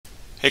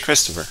Hey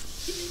Christopher,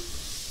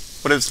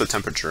 what is the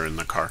temperature in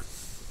the car?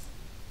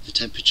 The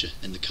temperature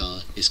in the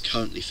car is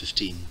currently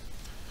 15.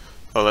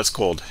 Oh, that's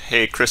cold.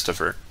 Hey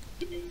Christopher,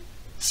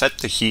 set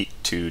the heat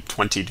to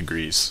 20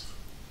 degrees.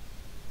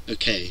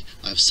 Okay,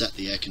 I've set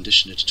the air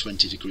conditioner to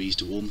 20 degrees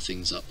to warm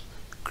things up.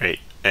 Great.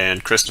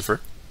 And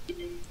Christopher,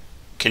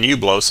 can you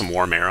blow some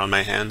warm air on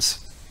my hands?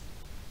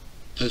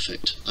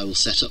 Perfect, I will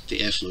set up the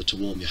airflow to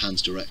warm your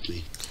hands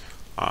directly.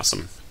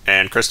 Awesome.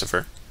 And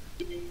Christopher,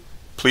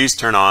 please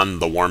turn on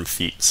the warm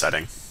feet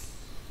setting.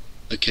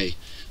 Okay,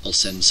 I'll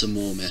send some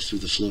warm air through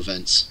the floor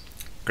vents.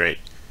 Great.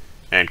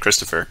 And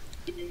Christopher,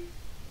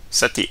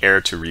 set the air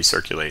to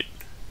recirculate.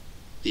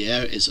 The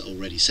air is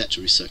already set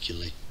to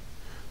recirculate.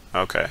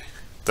 Okay.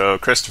 Though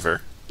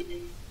Christopher,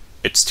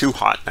 it's too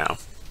hot now.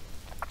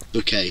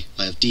 Okay,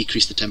 I have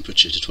decreased the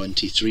temperature to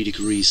 23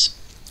 degrees.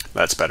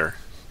 That's better.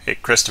 Hey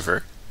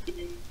Christopher,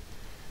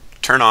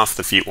 turn off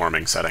the feet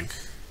warming setting.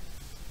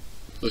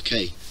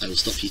 Okay, I will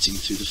stop heating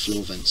through the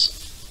floor vents.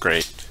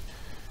 Great.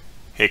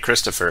 Hey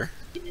Christopher,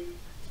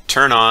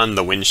 turn on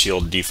the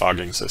windshield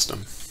defogging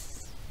system.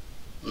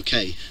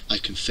 Okay, I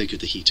configured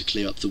the heat to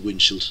clear up the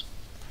windshield.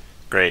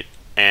 Great.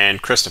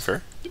 And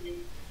Christopher,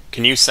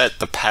 can you set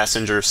the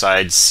passenger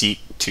side seat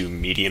to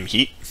medium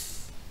heat?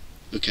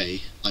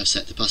 Okay, I've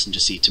set the passenger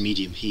seat to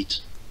medium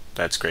heat.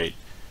 That's great.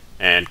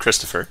 And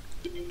Christopher,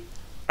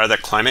 are the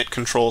climate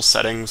control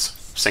settings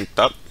synced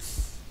up?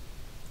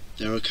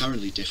 There are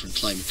currently different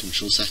climate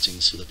control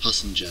settings for the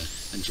passenger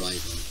and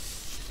driver.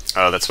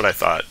 Oh, that's what I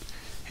thought.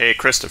 Hey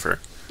Christopher,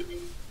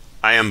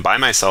 I am by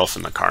myself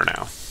in the car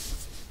now.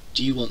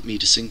 Do you want me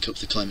to sync up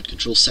the climate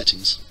control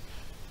settings?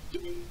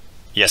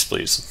 Yes,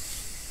 please.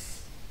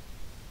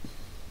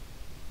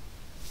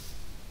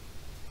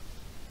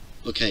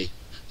 Okay,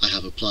 I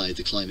have applied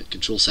the climate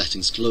control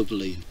settings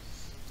globally.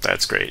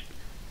 That's great.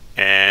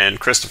 And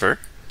Christopher,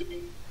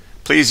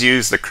 please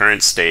use the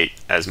current state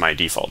as my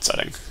default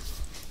setting.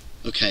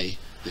 Okay,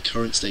 the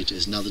current state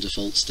is now the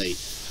default state.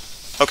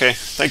 Okay,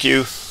 thank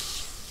you.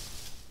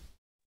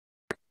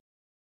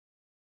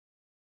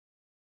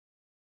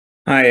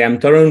 Hi, I'm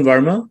Tarun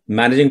Verma,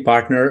 Managing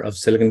Partner of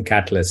Silicon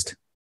Catalyst.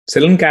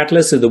 Silicon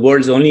Catalyst is the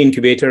world's only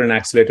incubator and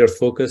accelerator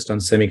focused on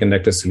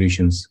semiconductor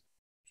solutions.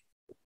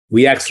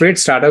 We accelerate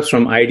startups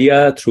from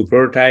idea through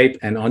prototype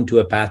and onto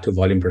a path to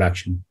volume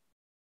production.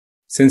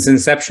 Since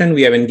inception,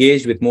 we have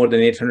engaged with more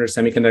than 800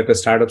 semiconductor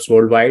startups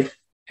worldwide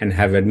and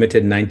have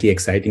admitted 90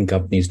 exciting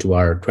companies to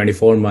our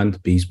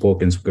 24-month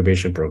bespoke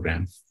incubation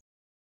program.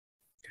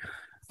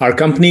 Our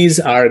companies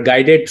are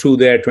guided through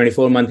their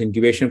 24-month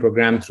incubation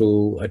program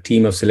through a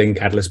team of Silicon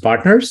Catalyst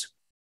partners.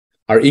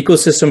 Our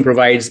ecosystem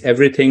provides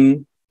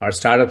everything our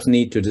startups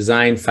need to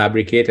design,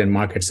 fabricate, and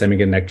market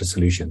semiconductor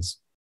solutions.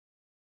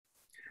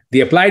 The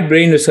Applied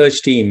Brain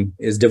Research team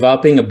is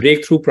developing a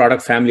breakthrough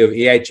product family of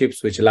AI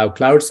chips which allow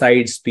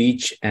cloud-side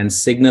speech and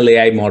signal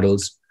AI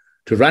models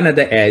to run at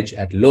the edge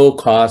at low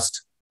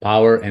cost,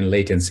 power, and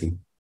latency.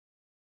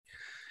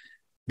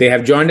 They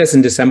have joined us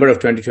in December of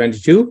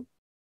 2022,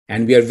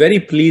 and we are very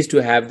pleased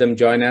to have them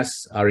join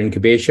us, our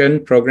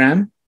incubation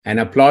program, and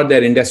applaud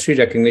their industry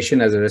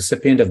recognition as a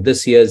recipient of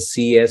this year's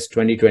CES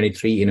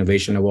 2023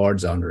 Innovation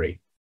Awards honoree.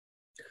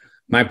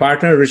 My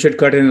partner, Richard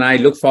Curtin, and I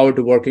look forward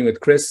to working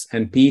with Chris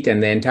and Pete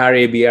and the entire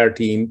ABR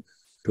team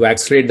to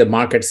accelerate the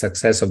market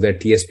success of their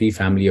TSP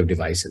family of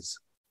devices.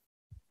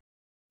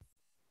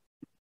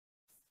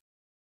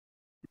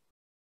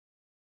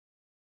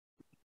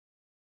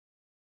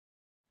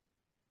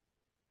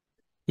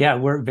 Yeah,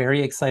 we're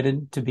very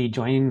excited to be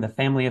joining the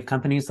family of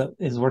companies that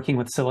is working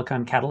with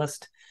Silicon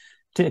Catalyst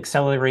to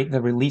accelerate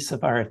the release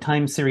of our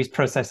time series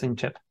processing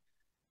chip.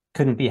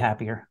 Couldn't be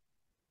happier.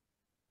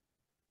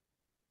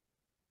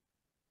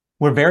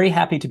 We're very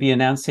happy to be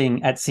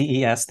announcing at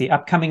CES the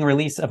upcoming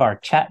release of our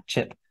chat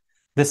chip.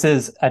 This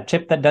is a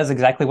chip that does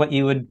exactly what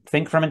you would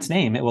think from its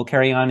name. It will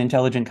carry on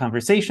intelligent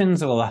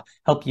conversations. It will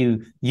help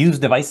you use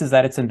devices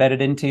that it's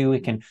embedded into.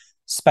 It can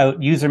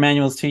spout user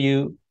manuals to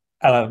you,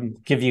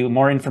 give you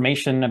more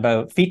information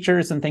about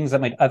features and things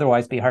that might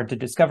otherwise be hard to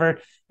discover.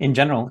 In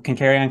general, it can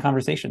carry on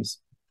conversations.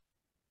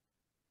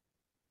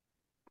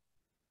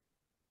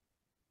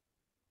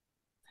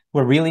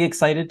 We're really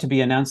excited to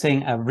be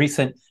announcing a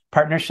recent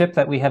partnership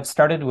that we have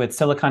started with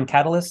Silicon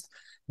Catalyst.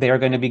 They are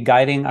going to be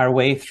guiding our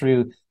way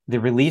through the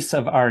release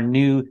of our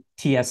new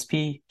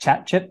TSP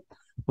chat chip,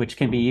 which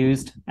can be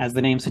used, as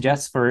the name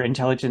suggests, for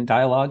intelligent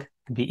dialogue.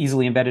 It can be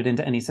easily embedded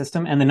into any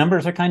system. And the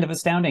numbers are kind of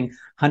astounding.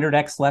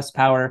 100x less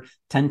power,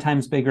 10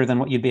 times bigger than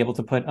what you'd be able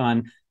to put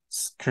on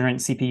current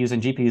CPUs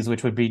and GPUs,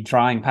 which would be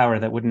drawing power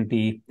that wouldn't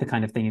be the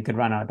kind of thing you could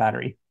run on a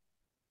battery.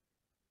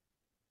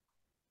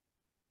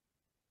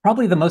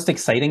 Probably the most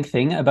exciting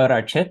thing about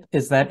our chip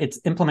is that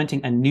it's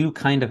implementing a new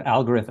kind of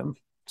algorithm.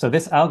 So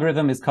this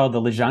algorithm is called the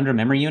Legendre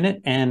memory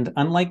unit. And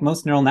unlike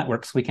most neural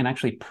networks, we can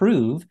actually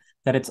prove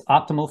that it's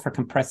optimal for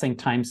compressing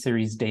time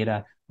series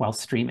data while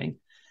streaming.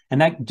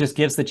 And that just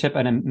gives the chip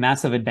a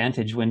massive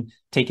advantage when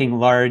taking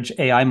large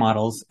AI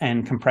models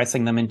and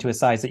compressing them into a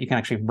size that you can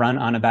actually run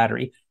on a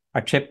battery. Our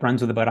chip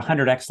runs with about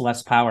 100x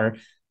less power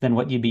than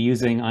what you'd be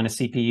using on a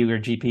CPU or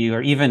GPU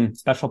or even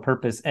special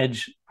purpose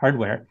edge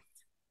hardware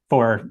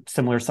for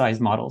similar sized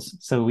models.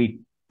 So we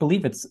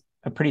believe it's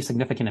a pretty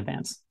significant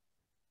advance.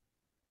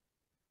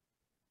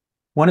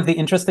 One of the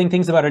interesting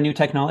things about our new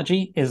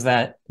technology is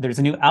that there's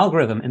a new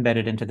algorithm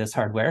embedded into this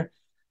hardware.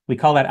 We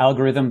call that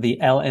algorithm the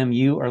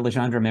LMU, or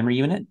Legendre Memory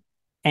Unit.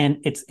 And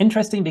it's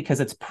interesting because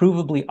it's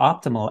provably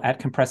optimal at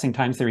compressing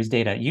time series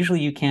data. Usually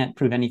you can't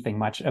prove anything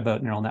much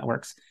about neural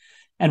networks.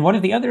 And one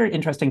of the other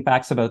interesting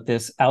facts about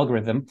this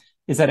algorithm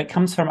is that it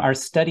comes from our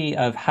study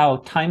of how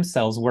time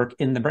cells work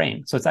in the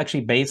brain. So it's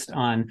actually based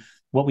on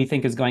what we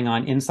think is going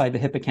on inside the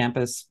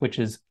hippocampus, which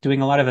is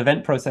doing a lot of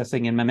event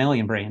processing in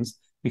mammalian brains.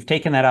 We've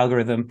taken that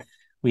algorithm,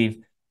 we've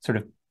sort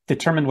of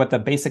determined what the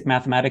basic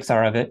mathematics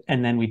are of it,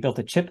 and then we built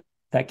a chip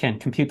that can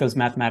compute those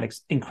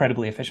mathematics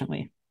incredibly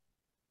efficiently.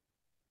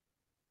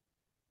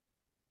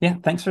 Yeah,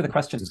 thanks for the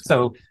question.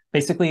 So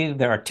basically,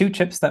 there are two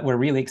chips that we're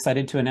really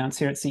excited to announce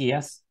here at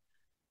CES.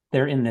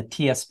 They're in the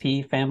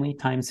TSP family,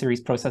 time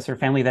series processor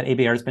family that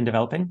ABR has been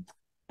developing.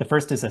 The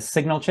first is a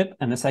signal chip,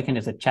 and the second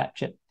is a chat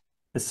chip.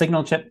 The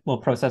signal chip will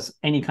process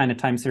any kind of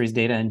time series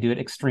data and do it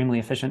extremely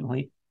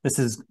efficiently. This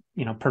is,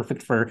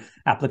 perfect for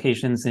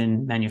applications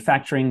in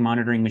manufacturing,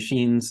 monitoring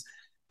machines,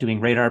 doing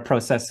radar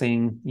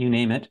processing, you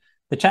name it.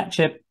 The chat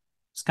chip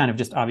is kind of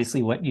just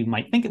obviously what you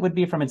might think it would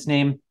be from its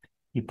name.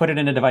 You put it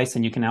in a device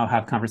and you can now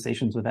have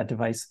conversations with that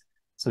device.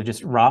 So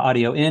just raw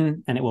audio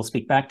in and it will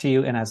speak back to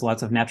you, and has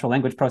lots of natural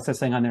language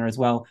processing on there as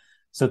well.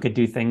 So it could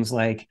do things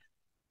like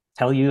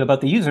tell you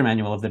about the user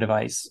manual of the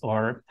device,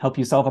 or help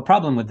you solve a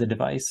problem with the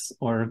device,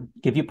 or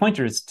give you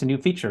pointers to new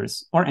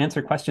features, or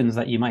answer questions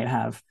that you might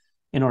have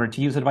in order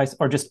to use the device,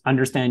 or just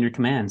understand your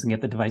commands and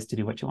get the device to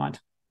do what you want.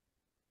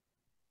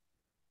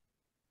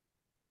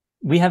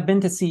 We have been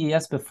to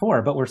CES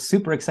before, but we're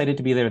super excited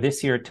to be there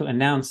this year to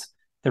announce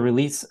the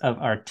release of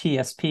our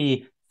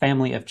TSP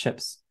family of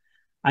chips.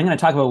 I'm going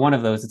to talk about one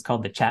of those. It's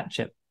called the chat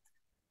chip.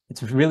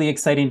 It's really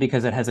exciting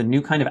because it has a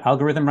new kind of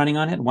algorithm running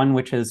on it, one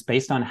which is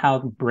based on how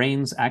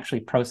brains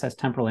actually process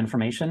temporal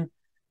information.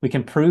 We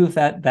can prove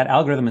that that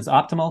algorithm is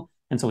optimal,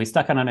 and so we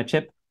stuck it on a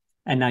chip,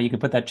 and now you can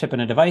put that chip in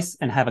a device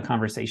and have a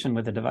conversation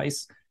with the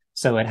device.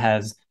 So it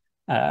has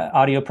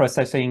audio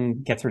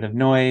processing, gets rid of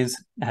noise,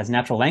 it has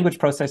natural language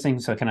processing,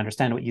 so it can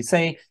understand what you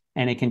say,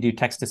 and it can do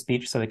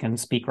text-to-speech, so it can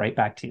speak right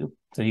back to you.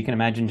 So you can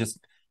imagine just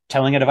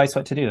telling a device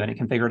what to do, and it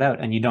can figure it out,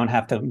 and you don't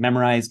have to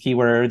memorize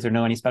keywords or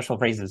know any special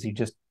phrases. You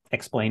just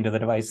explain to the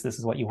device, this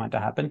is what you want to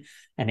happen,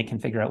 and it can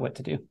figure out what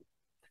to do.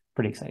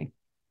 Pretty exciting.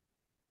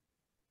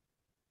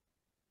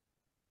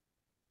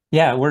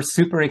 Yeah, we're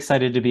super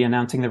excited to be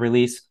announcing the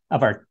release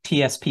of our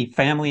TSP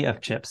family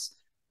of chips.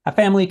 A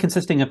family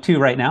consisting of two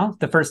right now.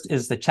 The first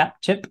is the chat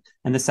chip,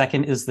 and the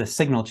second is the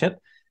signal chip.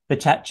 The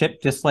chat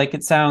chip, just like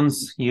it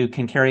sounds, you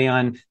can carry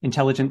on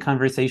intelligent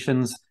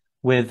conversations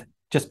with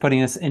just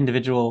putting this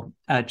individual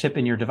chip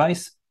in your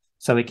device.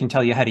 So it can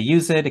tell you how to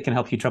use it, it can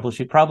help you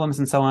troubleshoot problems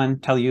and so on,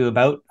 tell you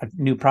about a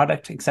new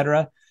product,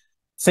 etc.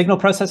 Signal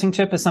processing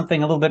chip is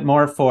something a little bit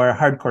more for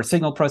hardcore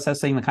signal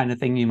processing, the kind of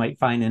thing you might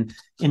find in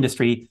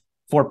Industry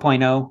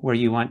 4.0, where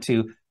you want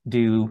to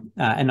do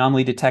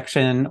anomaly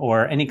detection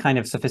or any kind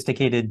of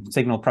sophisticated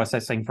signal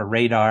processing for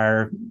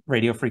radar,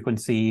 radio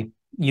frequency,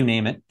 you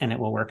name it, and it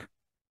will work.